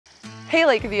Hey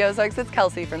Lake of the Ozarks, it's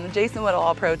Kelsey from the Jason Whittle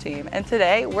All Pro team, and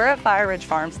today we're at Fireridge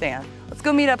Farmstand. Let's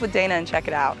go meet up with Dana and check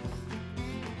it out.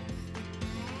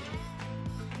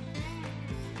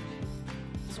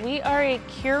 We are a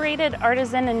curated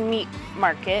artisan and meat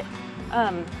market,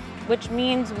 which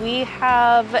means we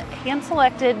have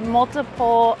hand-selected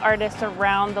multiple artists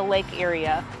around the lake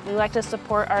area. We like to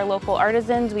support our local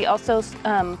artisans. We also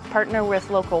partner with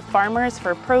local farmers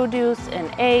for produce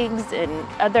and eggs and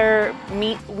other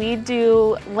meat. We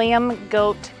do lamb,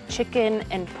 goat, chicken,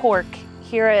 and pork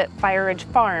here at Fireridge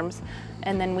Farms,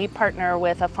 and then we partner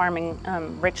with a farm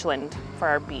in Richland for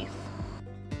our beef.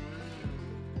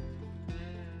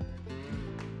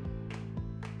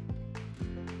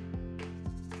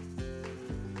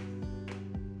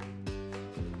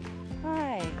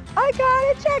 Hi, I got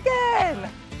a chicken!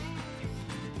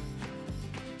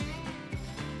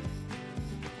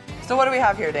 So what do we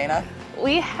have here, Dana?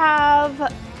 We have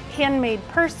handmade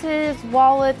purses,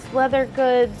 wallets, leather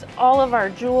goods, all of our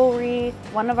jewelry.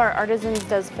 One of our artisans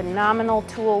does phenomenal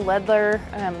tulle leather,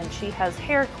 and she has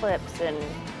hair clips and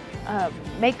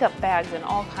makeup bags and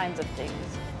all kinds of things.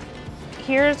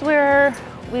 Here's where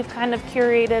we've kind of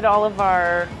curated all of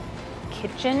our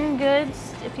kitchen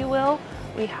goods, if you will.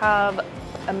 We have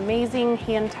amazing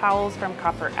hand towels from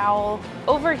Copper Owl.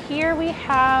 Over here we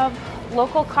have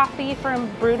local coffee from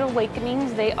Brewed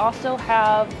Awakenings. They also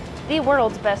have the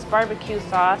world's best barbecue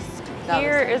sauce.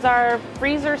 Here is our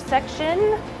freezer section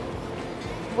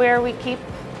where we keep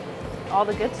all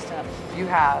the good stuff. You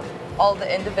have all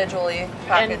the individually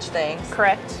packaged things.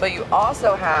 Correct. But you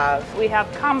also have... We have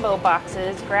combo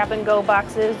boxes, grab and go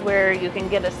boxes where you can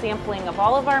get a sampling of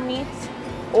all of our meats,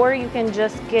 or you can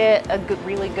just get a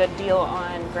really good deal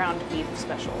on ground beef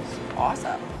specials.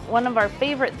 Awesome. One of our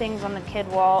favorite things on the kid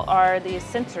wall are these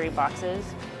sensory boxes.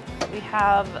 We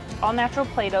have all natural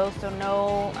Play-Doh, so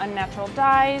no unnatural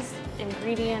dyes,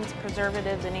 ingredients,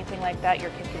 preservatives, anything like that.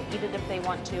 Your kid can eat it if they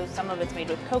want to. Some of it's made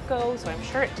with cocoa, so I'm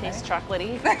sure it tastes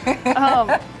chocolatey.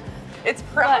 It's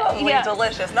probably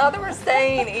delicious. Not that we're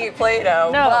saying eat Play-Doh,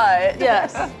 no, but...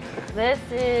 Yes. This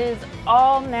is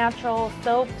all natural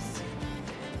soaps,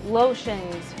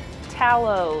 lotions,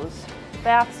 tallows,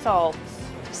 bath salts,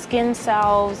 skin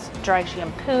salves, dry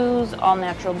shampoos, all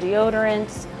natural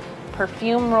deodorants,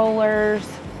 perfume rollers,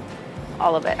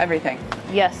 all of it. Everything.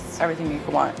 Yes. Everything you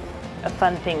could want. A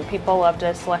fun thing. People love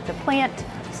to select a plant,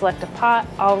 select a pot.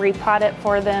 I'll repot it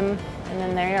for them, and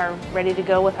then they are ready to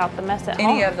go without the mess at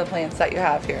home. Any of the plants that you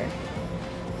have here.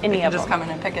 Any you can of just them. come in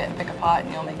and pick it and pick a pot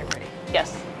and you'll make it pretty.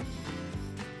 Yes.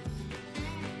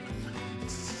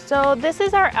 So this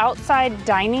is our outside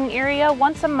dining area.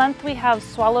 Once a month we have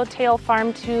Swallowtail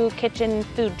Farm to Kitchen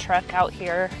food truck out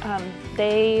here.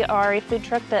 They are a food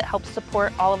truck that helps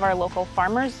support all of our local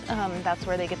farmers. That's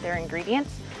where they get their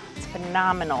ingredients. It's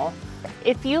phenomenal.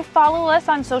 If you follow us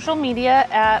on social media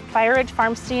at Fireridge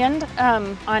Farmstand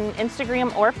on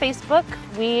Instagram or Facebook,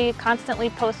 we constantly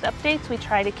post updates. We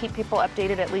try to keep people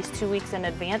updated at least 2 weeks in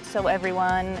advance so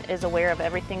everyone is aware of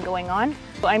everything going on.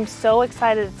 I'm so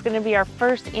excited. It's going to be our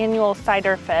first annual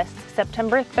Cider Fest,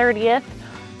 September 30th,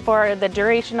 for the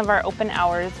duration of our open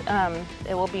hours.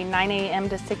 It will be 9 a.m.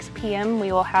 to 6 p.m.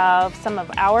 We will have some of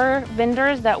our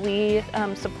vendors that we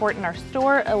support in our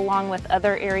store, along with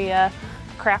other area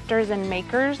crafters and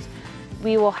makers.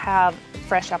 We will have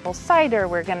fresh apple cider.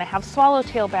 We're going to have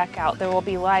Swallowtail back out. There will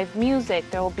be live music.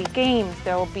 There will be games.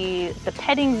 There will be the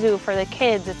petting zoo for the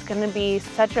kids. It's going to be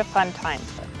such a fun time.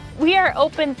 We are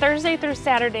open Thursday through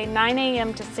Saturday, 9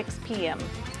 a.m. to 6 p.m.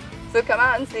 So come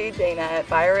out and see Dana at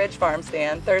Fireridge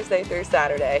Farmstand Thursday through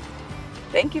Saturday.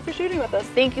 Thank you for shooting with us.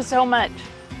 Thank you so much.